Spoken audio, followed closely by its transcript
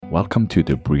Welcome to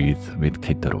the Breathe with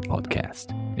Kitaro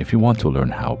podcast. If you want to learn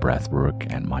how breathwork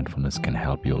and mindfulness can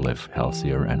help you live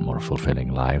healthier and more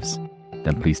fulfilling lives,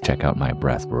 then please check out my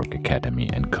Breathwork Academy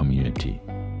and community.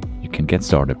 You can get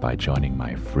started by joining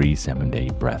my free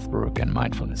 7-day breathwork and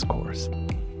mindfulness course.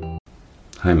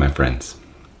 Hi my friends,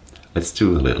 let's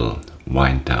do a little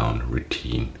wind down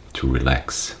routine to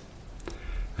relax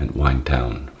and wind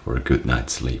down for a good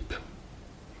night's sleep.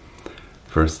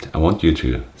 First, I want you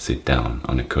to sit down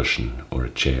on a cushion or a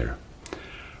chair,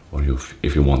 or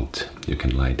if you want, you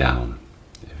can lie down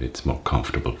if it's more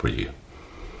comfortable for you.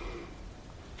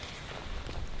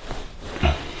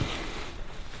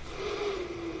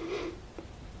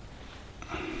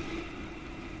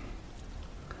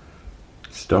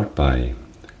 Start by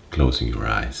closing your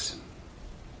eyes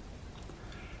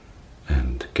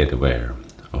and get aware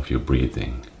of your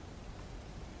breathing.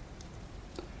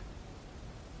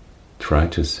 Try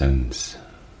to sense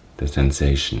the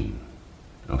sensation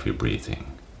of your breathing.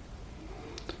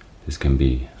 This can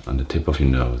be on the tip of your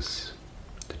nose,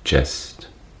 the chest,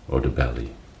 or the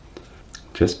belly.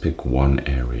 Just pick one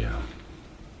area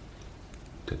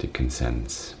that you can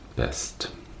sense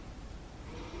best.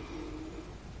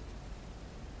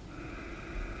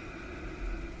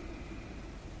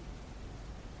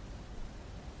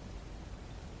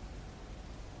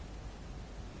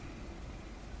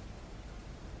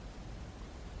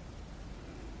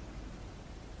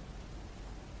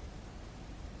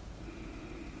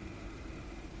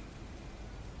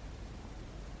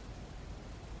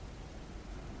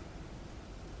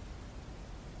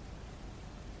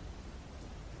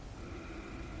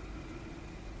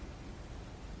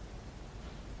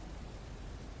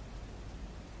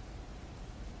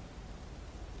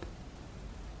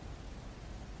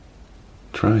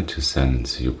 Try to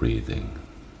sense your breathing.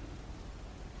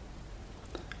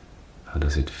 How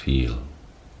does it feel?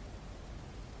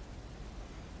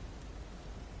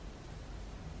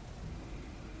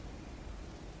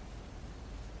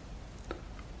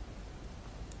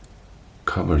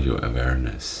 Cover your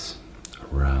awareness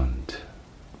around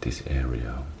this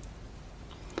area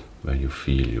where you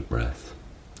feel your breath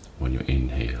when you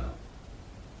inhale.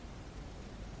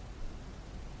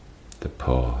 The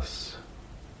pause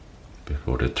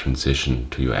before the transition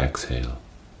to your exhale.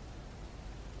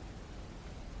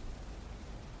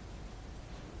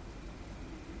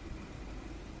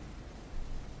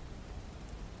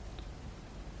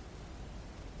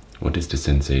 What is the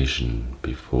sensation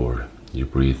before you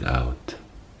breathe out?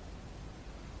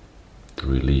 The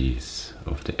release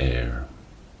of the air.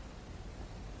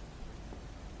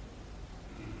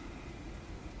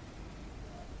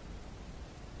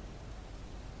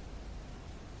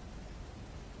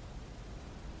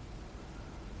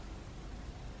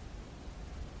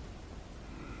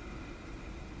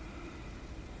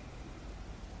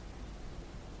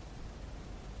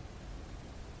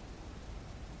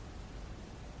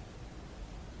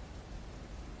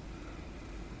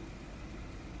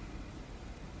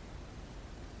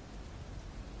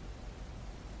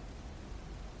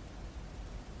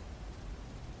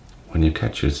 When you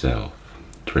catch yourself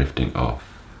drifting off,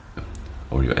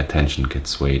 or your attention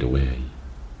gets swayed away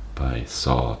by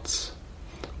thoughts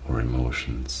or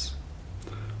emotions,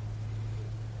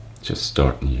 just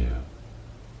start new.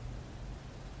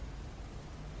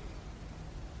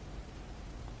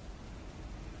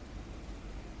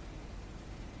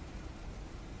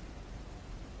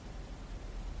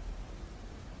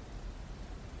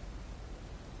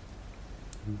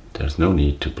 There's no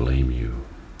need to blame you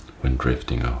when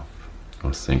drifting off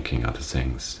or thinking other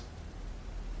things.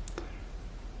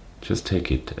 Just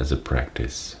take it as a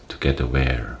practice to get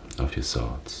aware of your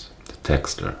thoughts, the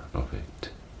texture of it.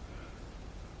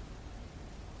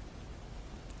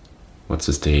 What's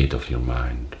the state of your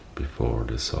mind before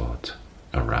the thought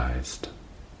arises?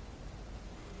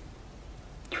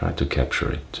 Try to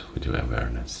capture it with your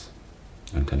awareness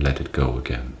and then let it go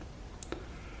again.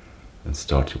 And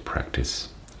start your practice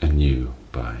anew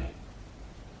by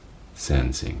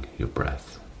sensing your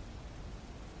breath.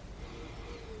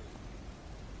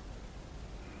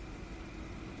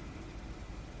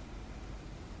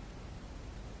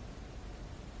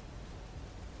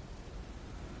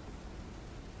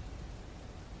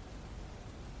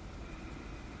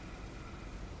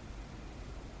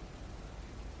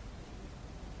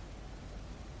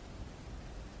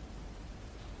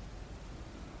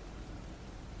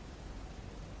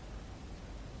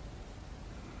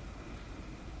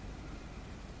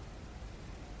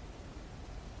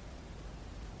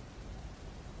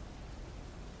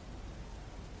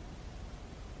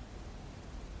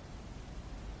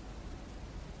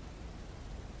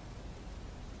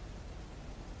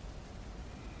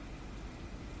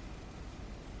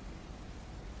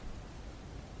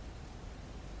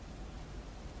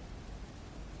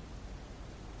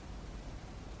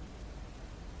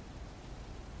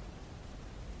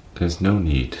 There's no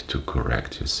need to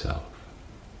correct yourself.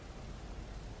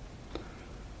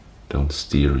 Don't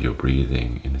steer your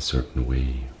breathing in a certain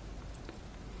way,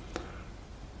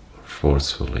 or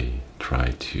forcefully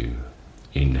try to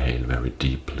inhale very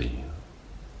deeply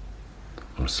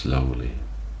or slowly.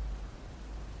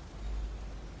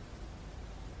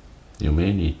 You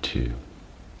may need to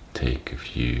take a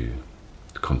few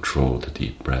controlled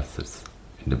deep breaths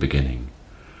in the beginning,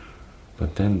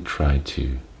 but then try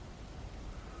to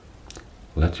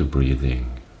let your breathing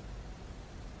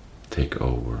take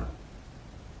over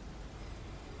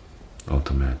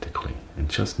automatically and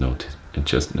just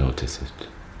notice it.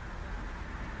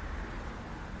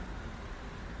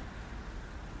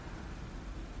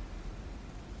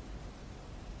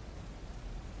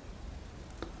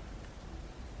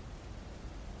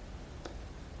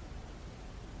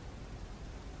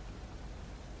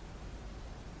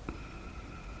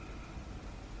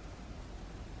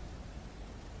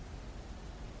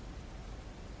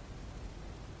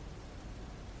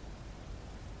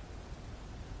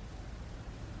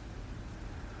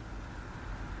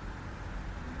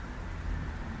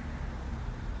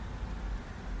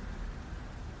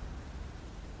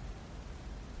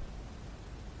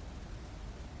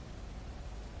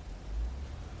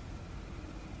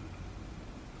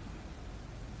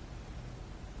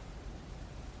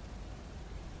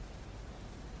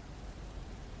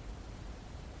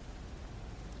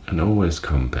 And always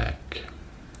come back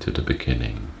to the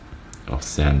beginning of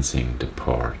sensing the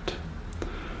part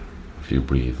of your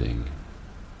breathing,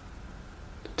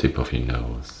 the tip of your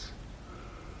nose,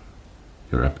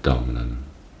 your abdomen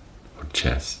or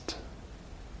chest.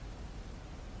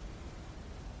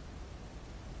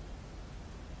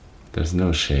 There's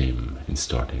no shame in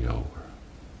starting over.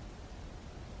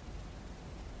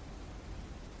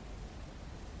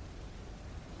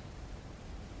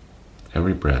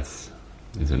 Every breath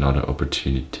is another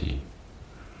opportunity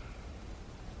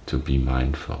to be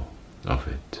mindful of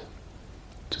it,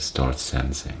 to start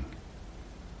sensing.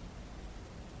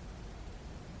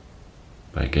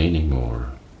 By gaining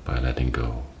more, by letting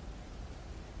go.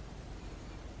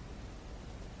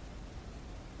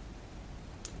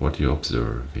 What you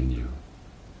observe in you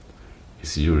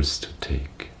is yours to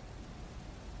take.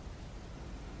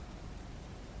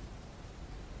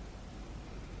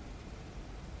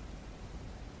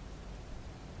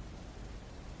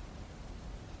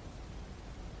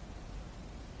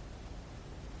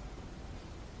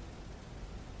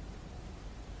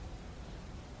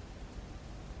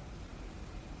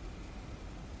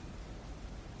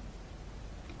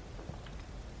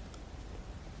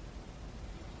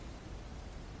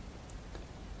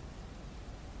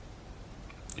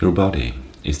 Your body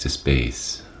is the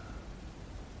space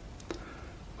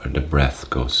where the breath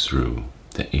goes through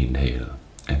the inhale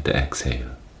and the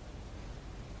exhale,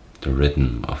 the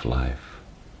rhythm of life.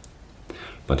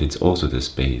 But it's also the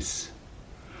space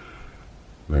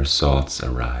where thoughts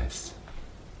arise.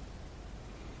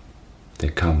 They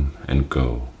come and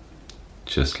go,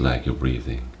 just like your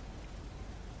breathing.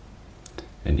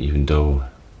 And even though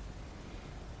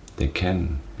they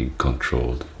can be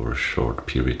controlled for a short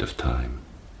period of time,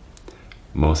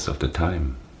 most of the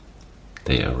time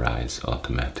they arise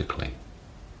automatically.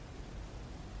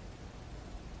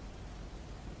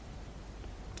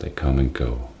 They come and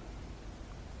go.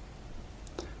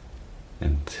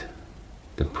 And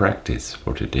the practice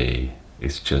for today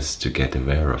is just to get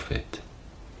aware of it.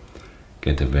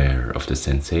 Get aware of the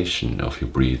sensation of your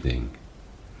breathing,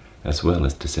 as well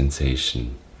as the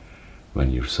sensation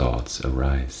when your thoughts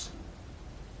arise.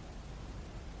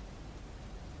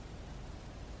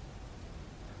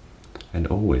 And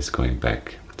always going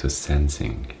back to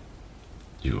sensing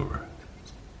your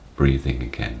breathing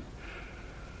again,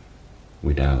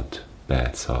 without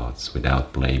bad thoughts,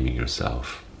 without blaming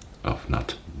yourself of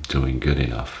not doing good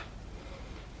enough.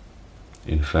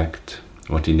 In fact,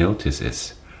 what you notice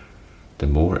is the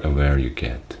more aware you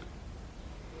get,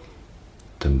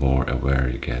 the more aware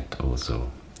you get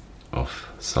also of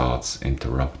thoughts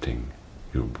interrupting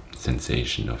your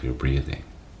sensation of your breathing.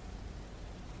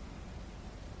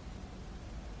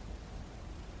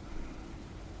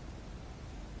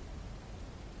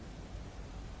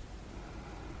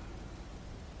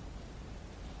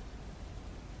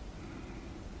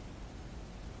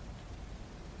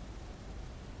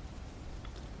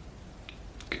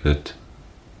 Good.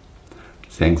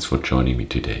 Thanks for joining me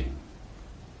today.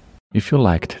 If you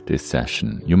liked this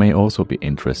session, you may also be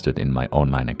interested in my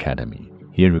online academy.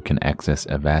 Here you can access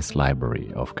a vast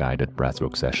library of guided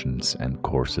breathwork sessions and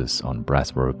courses on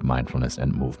breathwork, mindfulness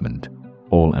and movement,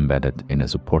 all embedded in a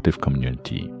supportive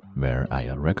community where I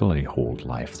regularly hold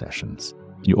live sessions.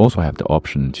 You also have the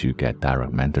option to get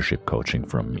direct mentorship coaching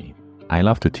from me. I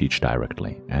love to teach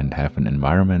directly and have an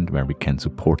environment where we can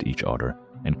support each other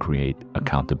and create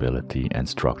accountability and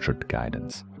structured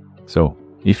guidance. So,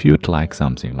 if you'd like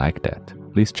something like that,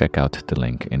 please check out the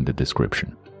link in the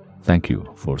description. Thank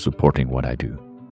you for supporting what I do.